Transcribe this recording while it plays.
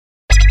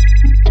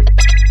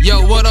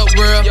what up,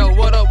 world?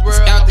 It's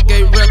out the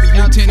gate records,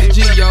 Lutinent G,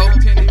 yo.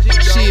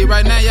 Shit,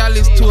 right now y'all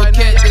listen to a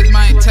cat that's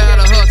my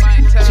tired of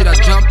hustling. Shit, I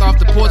jumped off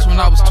the porch when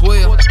I was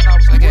 12.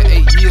 I got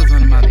 8 years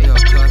under my belt,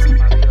 cousin.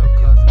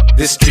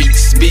 The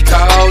streets be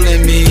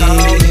calling me,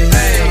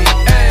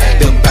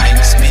 the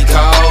banks be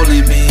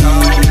calling me,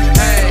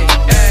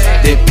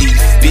 the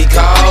beef be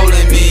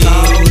calling me.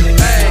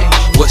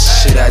 What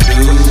should I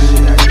do?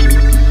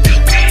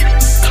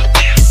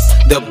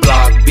 The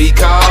block be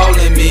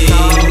calling me,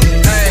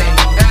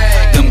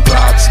 them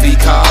blocks be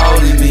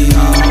calling me,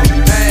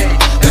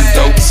 them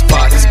dope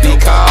spots be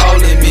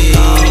calling me.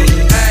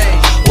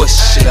 What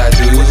should I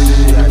do?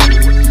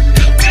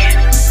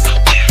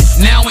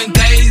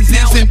 Nowadays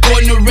it's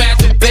important to rap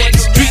the back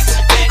streets,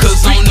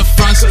 cause on the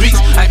front streets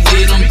I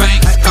get them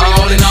banks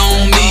calling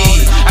on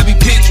me. I be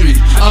picturing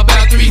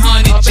about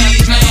 300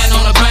 G's laying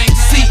on a bank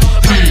seat.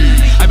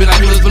 I be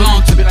like, who does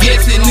belong to?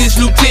 Guessing this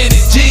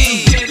Lutinent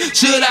G.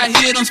 Should I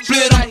hit them,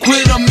 split them,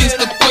 quit them? It's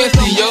the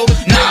question, yo.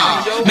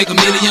 Nah, make $1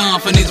 million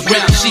for this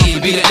rap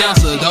shit. Be the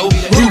answer, though.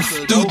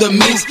 Roof through the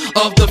mist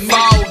of the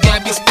fog,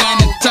 got me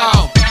standing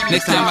tall.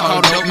 Next time I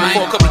call it up, man,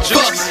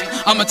 fucks,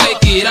 I'ma take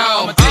it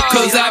off.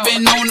 Cause I've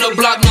been on the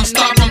block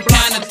non-stop, I'm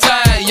kinda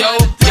tired, yo.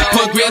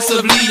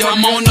 Progressively,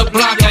 I'm on the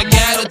block, I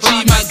gotta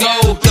achieve my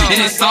goal. And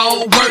it's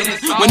all work,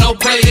 with no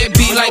play, it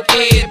be like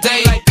every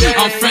day.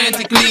 I'm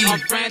frantically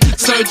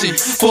searching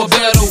for a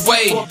better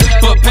way,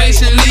 but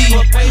patiently,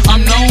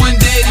 I'm knowing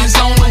that it's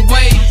on the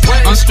way.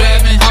 I'm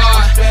striving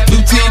hard,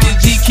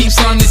 Lutinent G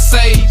keeps on to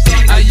say.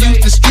 I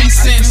use the street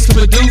sense to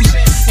produce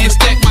and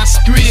stack my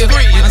script.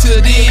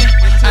 Until then,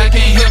 I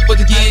can't help but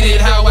to get it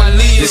how I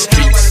live. The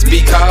streets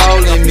be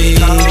calling me,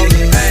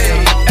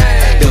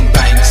 them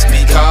banks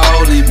be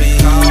calling me,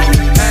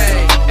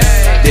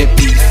 the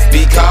beef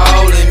be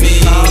calling me.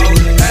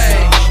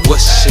 What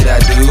should I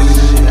do?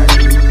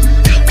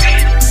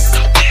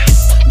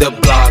 The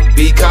block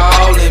be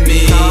calling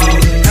me,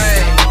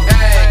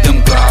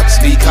 them blocks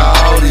be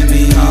calling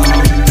me,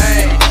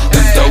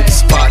 them dope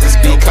spots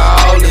be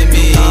calling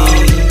me.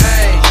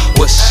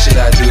 What should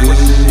I do?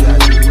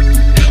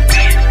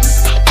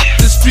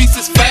 The streets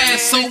is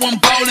fast, so I'm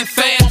ballin'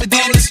 faster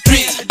than the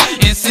streets.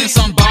 And since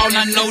I'm ballin',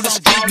 I know the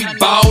street be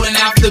ballin'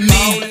 after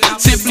me.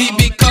 Simply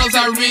because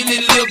I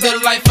really live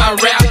the life I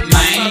rap,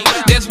 man.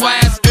 That's why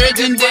it's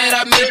urgent that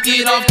I make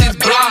it off this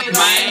block,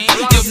 man.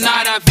 If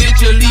not, I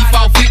eventually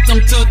fall victim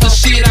to the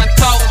shit I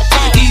talk.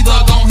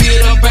 Either gon'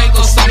 hit a bank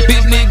or some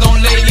bitch nigga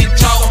gon' lay in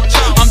chalk.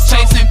 I'm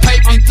chasing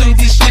paper through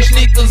these shit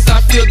niggas, I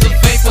feel the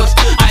vapors.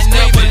 I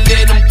never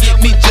let them get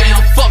me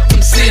jammed, fuck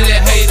them silly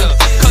haters.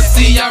 Cause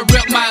see, I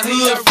rep my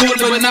hood fully,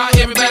 but not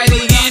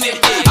everybody in it.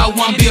 I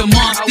wanna be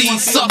amongst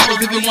these suckers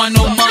if it want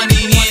no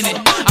money in it.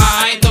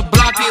 Alright, the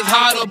block is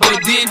harder,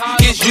 but then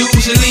it's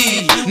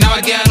usually. Now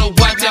I gotta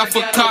watch out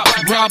for cops,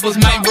 robbers,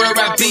 man, where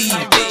I be.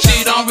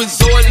 Shit, I'm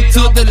resorting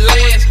to the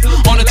last.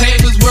 On the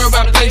tables where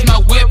I place my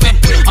weapon,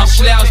 I'm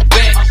slouched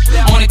back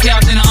on the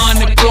couch in the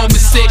unemployment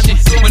section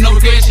with no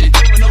regression.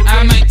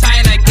 I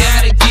maintain I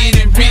gotta get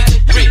it rich.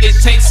 It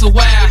takes a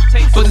while,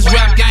 but this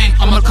rap game,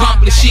 I'ma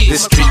accomplish shit. The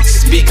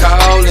streets be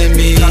calling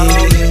me,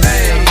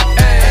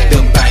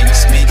 them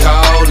banks be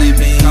calling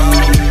me,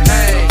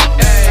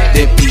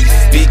 the beef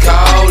be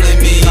calling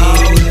me.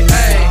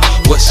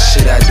 What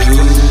should I do?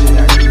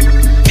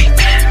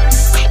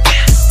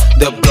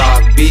 The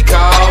block be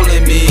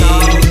calling me,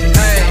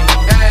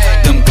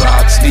 them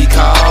blocks be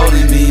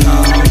calling me,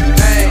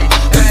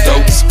 them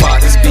dope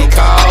spots be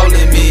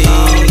calling me.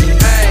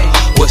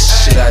 What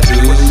should I do?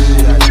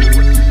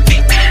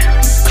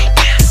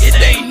 It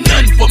ain't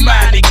nothing for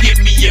mine to give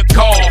me a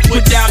call.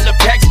 Put down the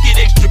packs, get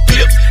extra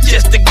clips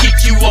just to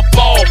get you up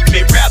off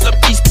me. Rather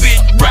be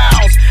spitting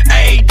rounds,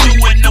 I ain't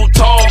doing no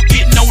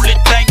talking. Only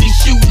thing you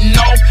shooting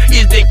off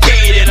is the K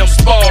that I'm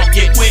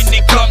sparking. When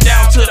it come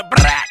down to the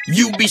black,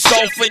 you be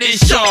soft for this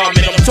charm,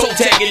 and I'm toe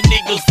tagging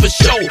niggas for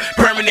show.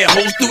 Permanent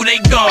hoes through they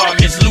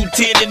garments.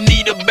 Lieutenant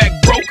need a back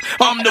broke,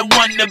 I'm the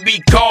one to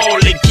be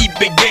calling. Keep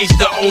it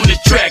gangsta on the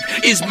track,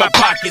 it's my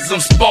pockets I'm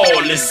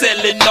spoiling.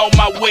 Selling all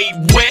my weight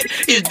wet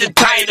is the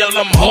title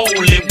I'm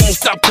holding. Won't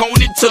stop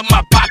coning till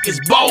my pockets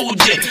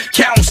bulging.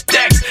 Count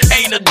stacks,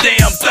 ain't a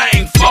damn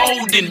thing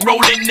folding.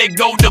 Rolling they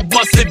go to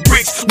busting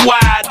bricks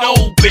wide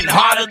open.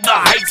 Heart of the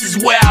heights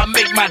is where I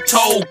make my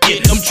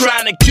token. I'm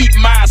trying to keep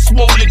mine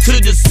swollen to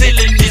the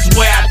ceiling is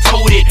where I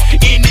told it.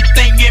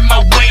 Anything in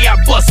my way, I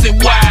bust it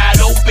wide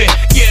open.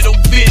 Ghetto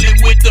villain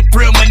with the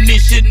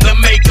premonition to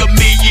make $1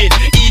 million.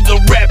 Either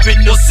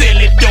rapping or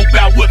selling dope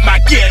out with my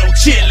ghetto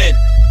chillin'.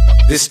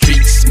 The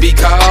streets be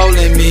calling